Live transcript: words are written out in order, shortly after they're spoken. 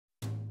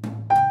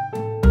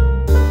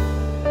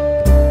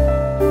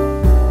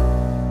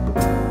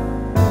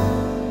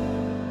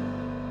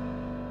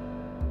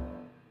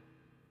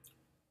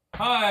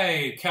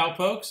Hi,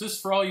 cowpokes. This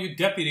is for all you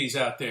deputies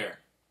out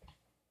there.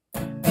 The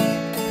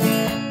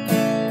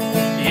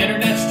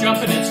internet's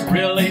jumping, it's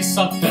really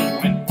something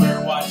when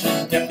we're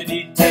watching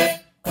Deputy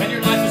Ted. When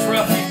your life is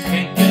rough, you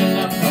can't get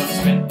enough of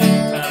spending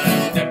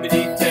time with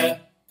Deputy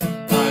Ted.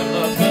 I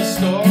love the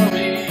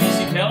stories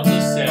he tells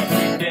us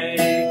every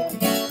day.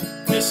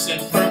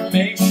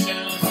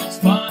 Misinformation is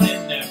fun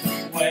in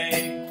every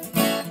way.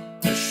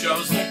 The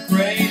show's the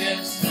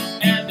greatest,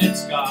 and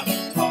it's got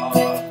a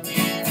talking.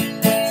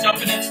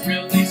 Jumping, it's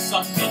really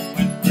something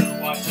when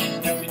we're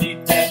watching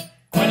Deputy Ted.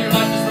 When your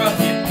life is rough,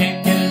 you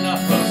can't get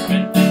enough of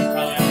spending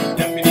time with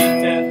Deputy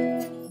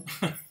Ted.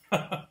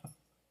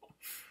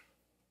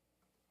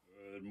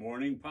 Good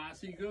morning,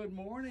 posse. Good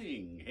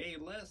morning. Hey,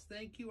 Les,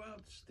 thank you.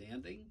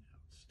 Outstanding.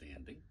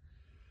 Outstanding.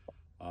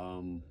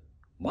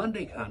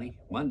 Monday, honey.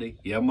 Monday.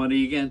 Yeah,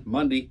 Monday again.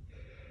 Monday.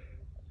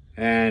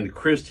 And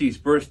Christy's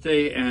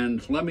birthday.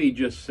 And let me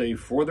just say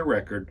for the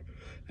record,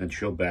 and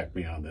she'll back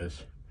me on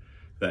this,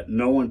 that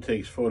no one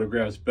takes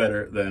photographs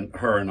better than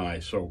her and I.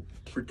 So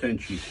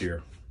pretend she's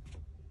here.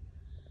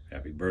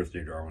 Happy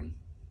birthday, darling.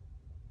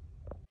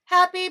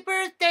 Happy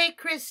birthday,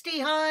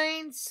 Christy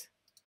Hines.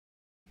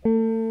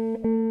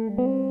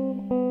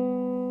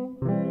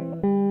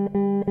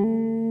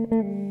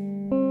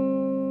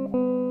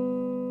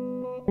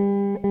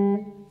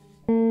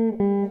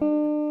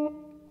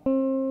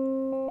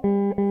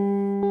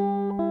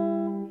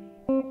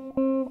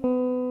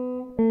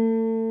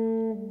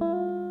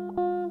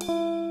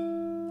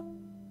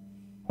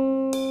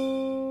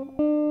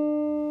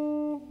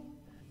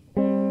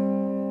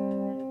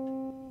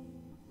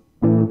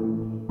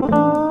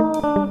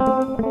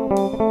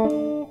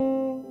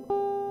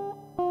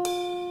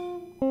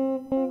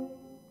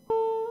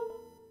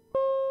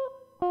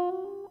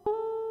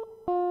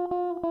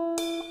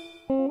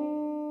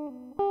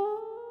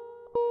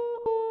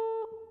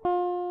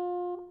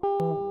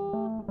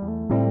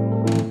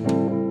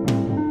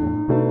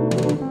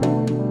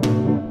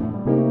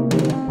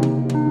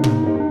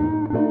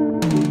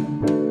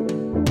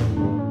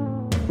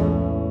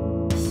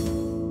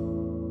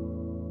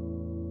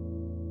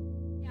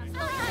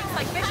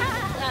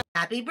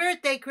 Happy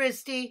birthday,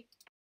 Christy.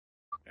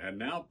 And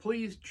now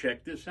please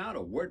check this out.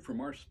 A word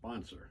from our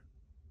sponsor.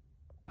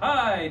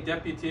 Hi,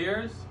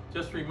 Deputeers.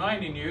 Just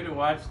reminding you to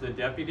watch the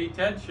Deputy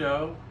Ted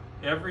Show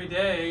every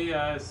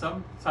day,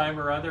 sometime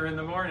or other in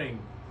the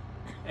morning.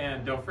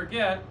 And don't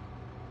forget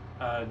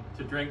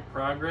to drink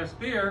Progress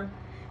beer.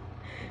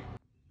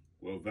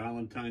 Well,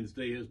 Valentine's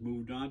Day has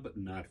moved on, but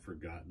not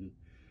forgotten.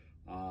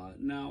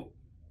 Now,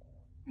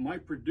 my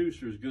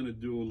producer is going to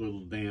do a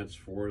little dance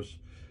for us.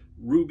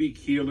 Ruby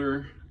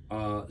Keeler,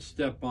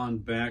 Step On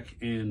Back,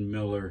 Ann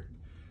Miller,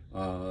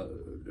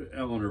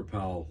 Eleanor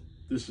Powell.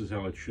 This is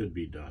how it should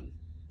be done.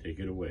 Take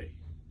it away.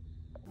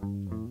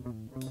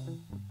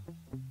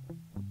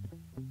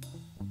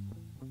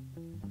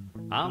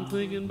 I'm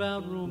thinking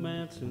about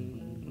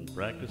romancing,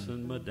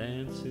 practicing my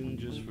dancing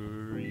just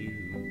for you.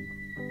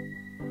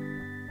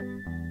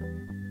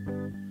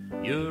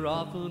 You're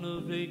off on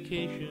a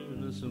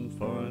vacation to some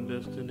foreign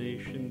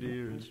destination,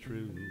 dear, it's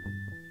true.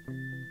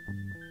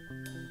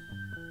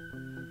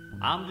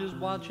 I'm just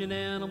watching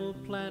Animal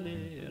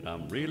Planet,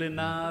 I'm really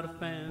not a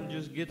fan,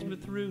 just gets me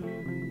through.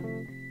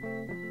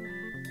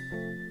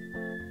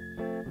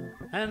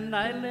 And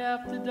nightly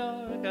after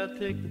dark, I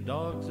take the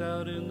dogs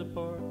out in the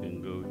park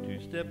and go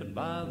two-stepping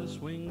by the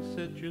swing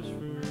set just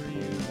for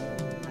you.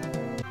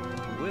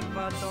 With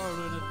my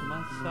darling at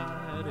my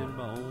side and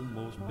my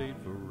almost paid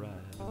for ride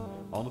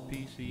on a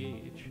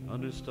PCH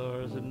under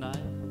stars at night.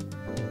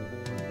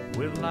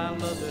 Will I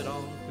love it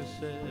on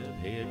cassette?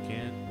 Hey, it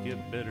can't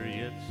get better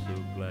yet,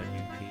 so glad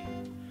you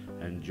came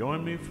and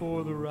join me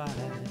for the ride.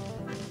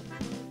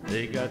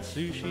 They got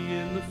sushi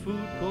in the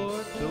food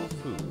court,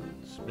 tofu,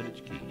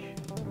 spinach quiche,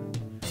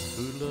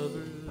 food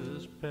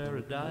lovers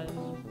paradise.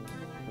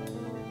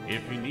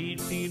 If you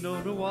need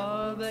Pinot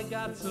Noir, they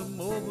got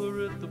some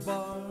over at the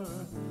bar,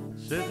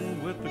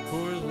 sitting with the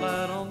Coors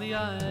Light on the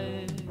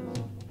ice.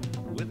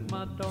 With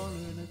my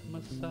darling at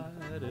my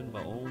side and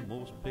my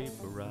almost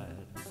paper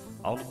ride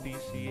on the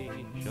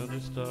PCH under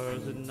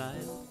stars at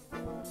night.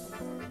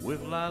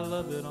 Will I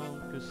love it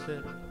on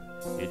cassette?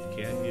 It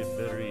can't get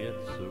better yet,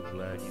 so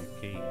glad you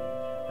came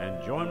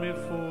and join me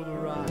for the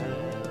ride.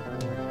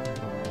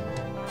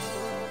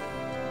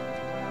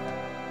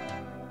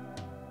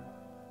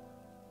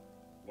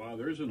 Wow,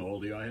 there's an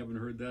oldie. I haven't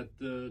heard that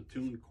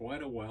tune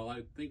quite a while.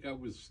 I think I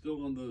was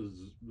still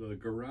in the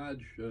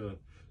garage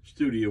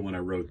studio when I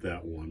wrote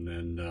that one.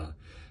 And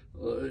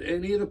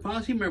any of the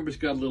posse members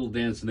got a little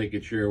dance they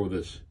could share with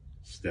us?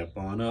 Step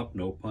on up,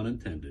 no pun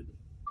intended.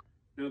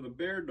 Now, the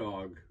bear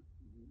dog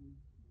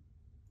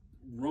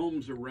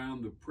roams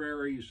around the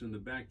prairies and the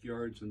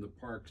backyards and the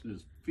parks and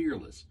is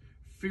fearless.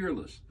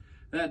 Fearless.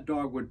 That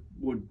dog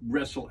would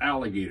wrestle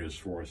alligators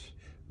for us.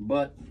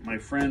 But, my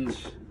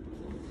friends,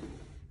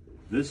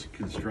 this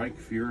can strike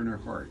fear in her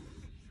heart,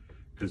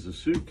 because a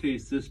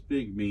suitcase this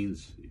big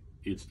means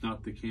it's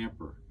not the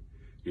camper.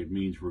 It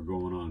means we're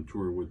going on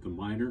tour with the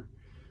miner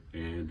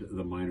and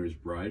the miner's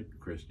bride,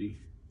 Christy,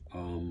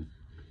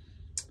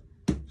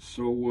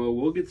 So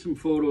we'll get some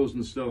photos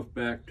and stuff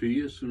back to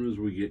you as soon as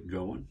we get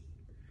going.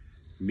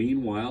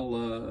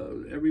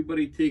 Meanwhile,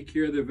 everybody take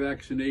care of their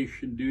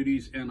vaccination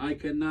duties, and I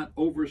cannot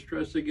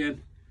overstress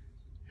again,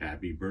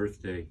 happy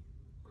birthday,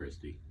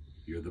 Christy.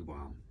 You're the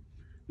bomb.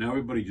 Now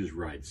everybody just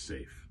ride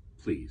safe,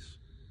 please.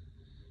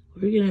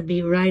 We're going to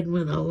be riding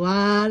with a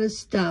lot of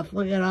stuff.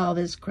 Look at all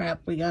this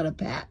crap we got to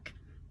pack.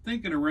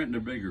 Thinking of renting a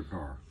bigger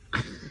car.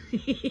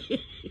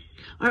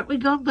 Aren't we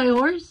going by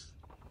horse?